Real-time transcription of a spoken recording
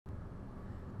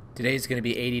Today is going to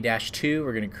be 80-2.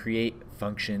 We're going to create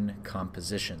function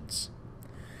compositions.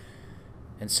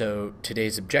 And so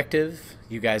today's objective,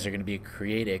 you guys are going to be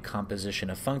create a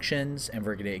composition of functions, and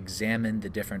we're going to examine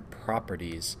the different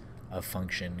properties of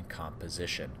function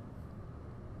composition.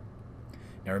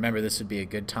 Now remember, this would be a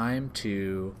good time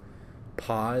to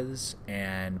pause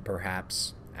and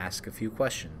perhaps ask a few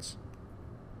questions.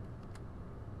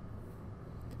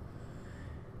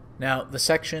 Now the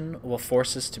section will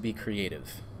force us to be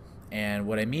creative. And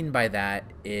what I mean by that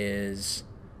is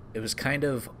it was kind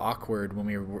of awkward when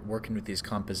we were working with these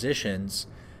compositions,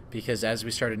 because as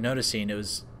we started noticing,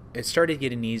 it started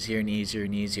getting easier and easier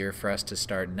and easier for us to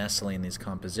start nestling these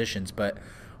compositions. But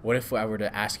what if I were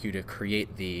to ask you to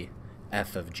create the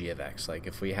f of g of x? Like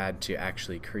if we had to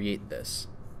actually create this.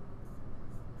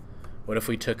 What if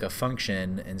we took a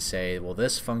function and say, well,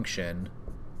 this function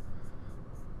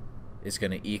is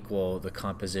going to equal the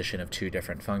composition of two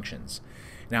different functions?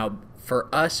 Now,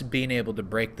 for us being able to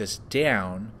break this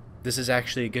down, this is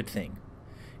actually a good thing.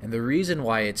 And the reason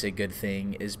why it's a good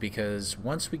thing is because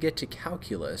once we get to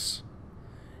calculus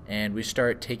and we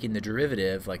start taking the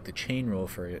derivative, like the chain rule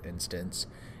for instance,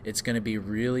 it's going to be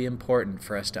really important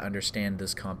for us to understand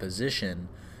this composition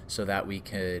so that we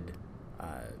could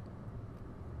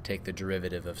take the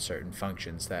derivative of certain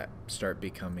functions that start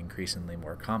becoming increasingly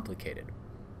more complicated.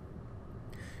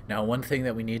 Now, one thing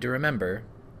that we need to remember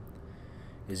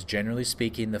is, generally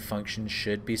speaking, the function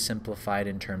should be simplified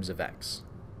in terms of x.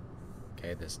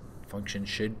 Okay, this function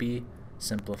should be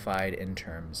simplified in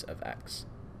terms of x.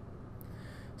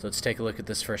 So let's take a look at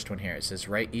this first one here. It says,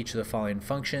 write each of the following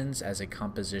functions as a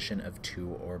composition of two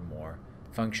or more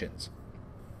functions.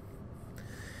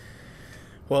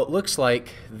 Well, it looks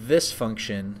like this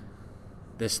function,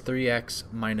 this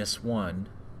 3x minus 1,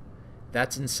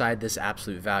 that's inside this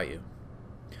absolute value.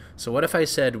 So what if I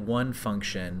said one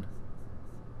function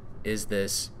is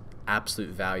this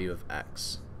absolute value of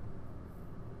x,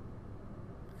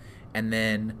 and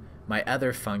then my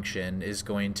other function is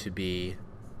going to be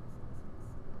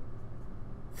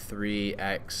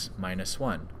 3x minus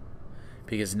 1?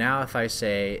 Because now if I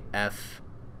say f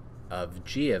of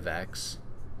g of x,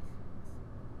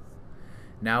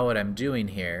 now what I'm doing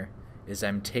here is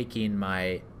I'm taking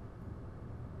my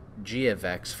g of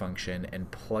x function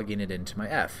and plugging it into my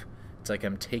f. It's like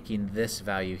I'm taking this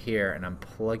value here and I'm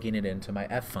plugging it into my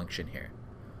f function here.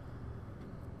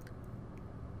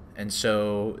 And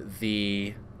so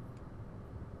the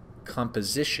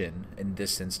composition in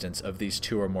this instance of these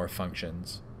two or more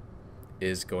functions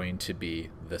is going to be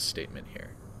this statement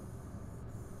here.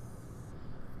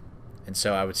 And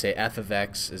so I would say f of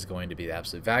x is going to be the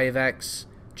absolute value of x,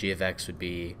 g of x would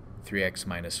be 3x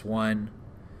minus 1,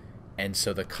 and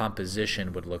so the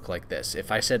composition would look like this.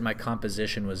 If I said my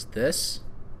composition was this,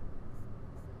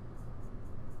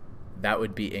 that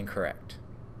would be incorrect.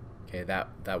 Okay,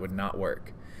 that would not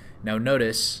work. Now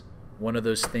notice, one of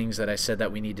those things that I said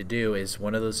that we need to do is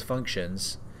one of those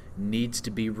functions needs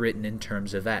to be written in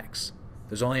terms of x.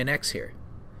 There's only an x here,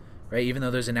 right? Even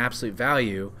though there's an absolute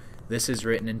value, this is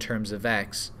written in terms of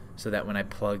x, so that when I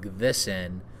plug this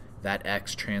in, that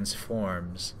x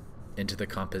transforms into the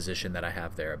composition that I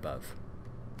have there above.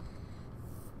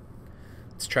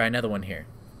 Let's try another one here.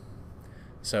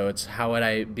 So it's, how would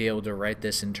I be able to write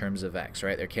this in terms of x,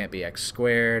 right? There can't be x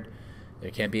squared, there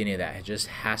can't be any of that. It just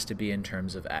has to be in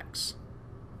terms of x.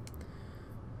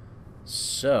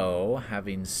 So,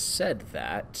 having said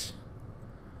that,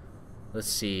 let's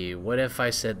see, what if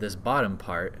I said this bottom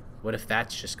part, what if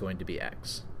that's just going to be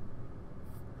x?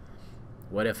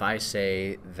 What if I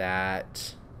say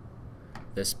that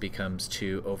this becomes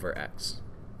 2 over x?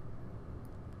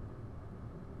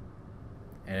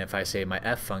 And if I say my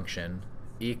f function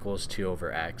equals 2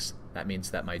 over x, that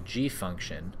means that my g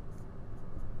function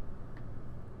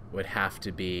would have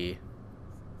to be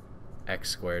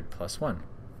x squared plus 1.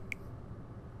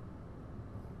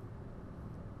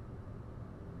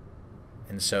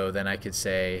 And so then I could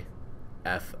say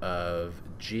f of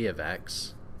g of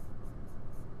x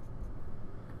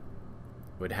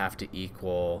would have to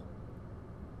equal,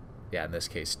 yeah, in this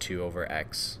case 2 over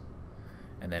x,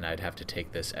 and then I'd have to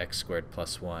take this x squared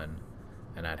plus 1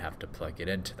 and I'd have to plug it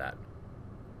into that.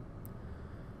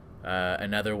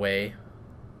 Another way,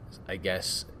 I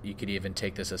guess you could even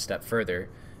take this a step further,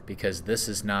 because this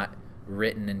is not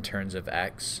written in terms of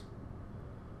x.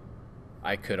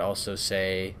 I could also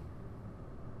say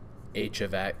h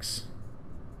of x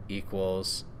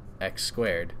equals x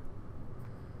squared,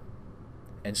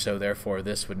 and so therefore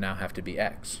this would now have to be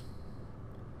x.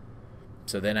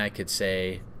 So then I could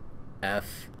say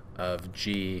f of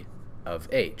g of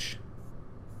h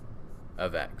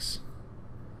of x.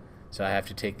 So So I have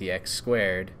to take the x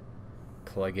squared,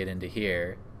 plug it into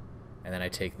here, and then I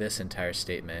take this entire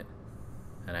statement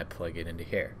and I plug it into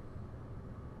here.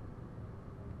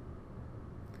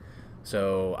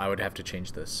 So I would have to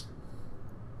change this.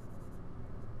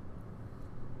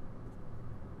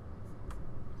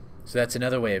 So that's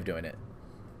another way of doing it.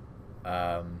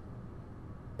 I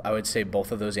would say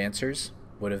both of those answers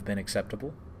would have been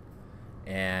acceptable.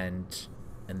 And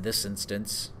in this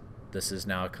instance, this is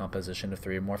now a composition of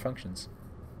 3 or more functions.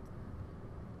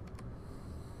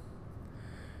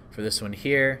 For this one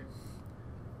here,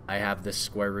 I have the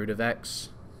square root of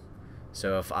x.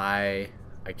 So if I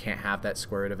can't have that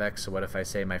square root of x, so what if I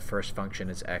say my first function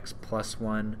is x plus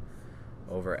 1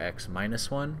 over x minus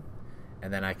 1,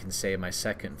 and then I can say my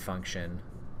second function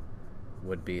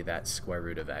would be that square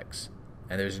root of x.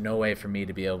 And there's no way for me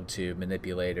to be able to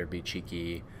manipulate or be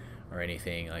cheeky or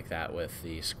anything like that with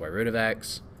the square root of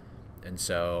x. And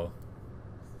so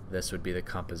this would be the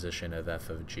composition of f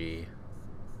of g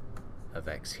of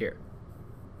x here.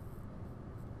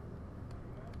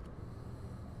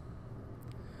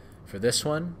 For this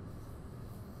one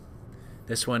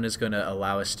is going to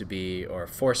allow us to be, or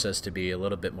force us to be, a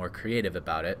little bit more creative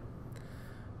about it.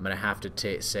 I'm going to have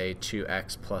to say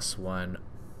 2x plus 1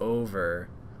 over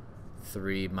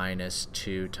 3 minus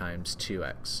 2 times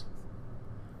 2x.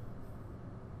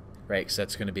 Right, because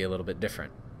that's going to be a little bit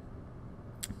different.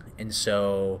 And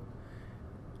so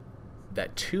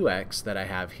that 2x that I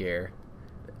have here,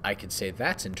 I could say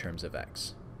that's in terms of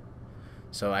x.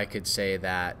 So I could say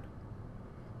that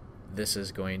this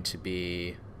is going to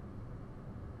be,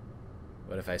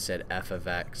 what if I said f of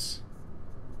x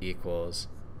equals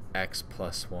x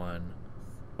plus 1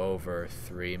 over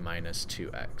 3 minus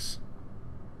 2x.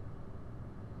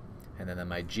 And then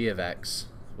my g of x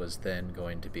was then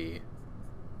going to be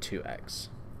 2x.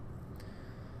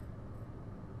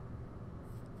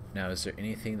 Now, is there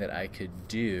anything that I could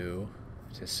do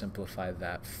to simplify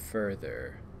that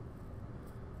further?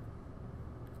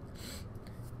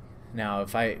 Now,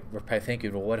 if we're probably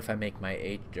thinking, well, what if I make my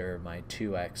 8 or my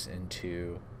 2x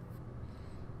into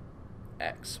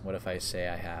x? What if I say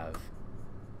I have,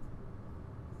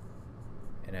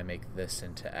 and I make this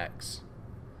into x?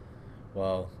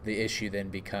 Well, the issue then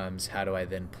becomes, how do I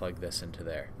then plug this into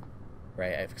there?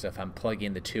 Right? Because if I'm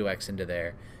plugging the 2x into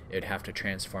there, it would have to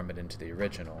transform it into the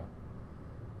original.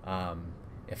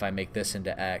 If I make this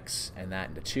into x and that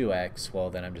into 2x, well,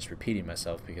 then I'm just repeating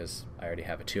myself because I already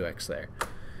have a 2x there.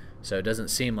 So it doesn't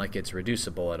seem like it's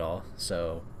reducible at all,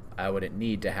 so I wouldn't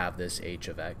need to have this h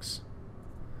of x.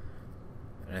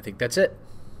 And I think that's it.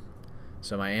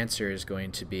 So my answer is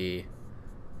going to be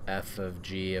f of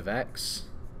g of x,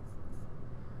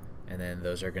 and then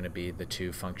those are going to be the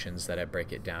two functions that I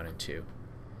break it down into.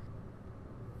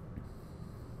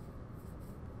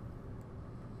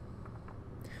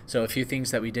 So a few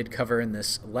things that we did cover in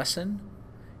this lesson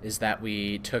is that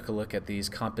we took a look at these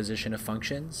composition of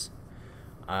functions.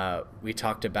 We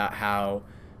talked about how,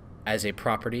 as a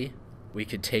property, we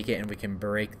could take it and we can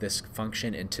break this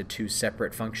function into 2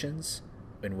 separate functions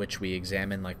in which we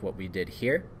examine, like what we did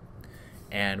here.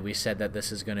 And we said that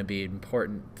this is going to be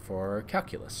important for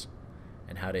calculus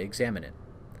and how to examine it.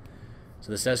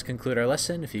 So this does conclude our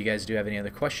lesson. If you guys do have any other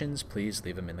questions, please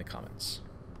leave them in the comments.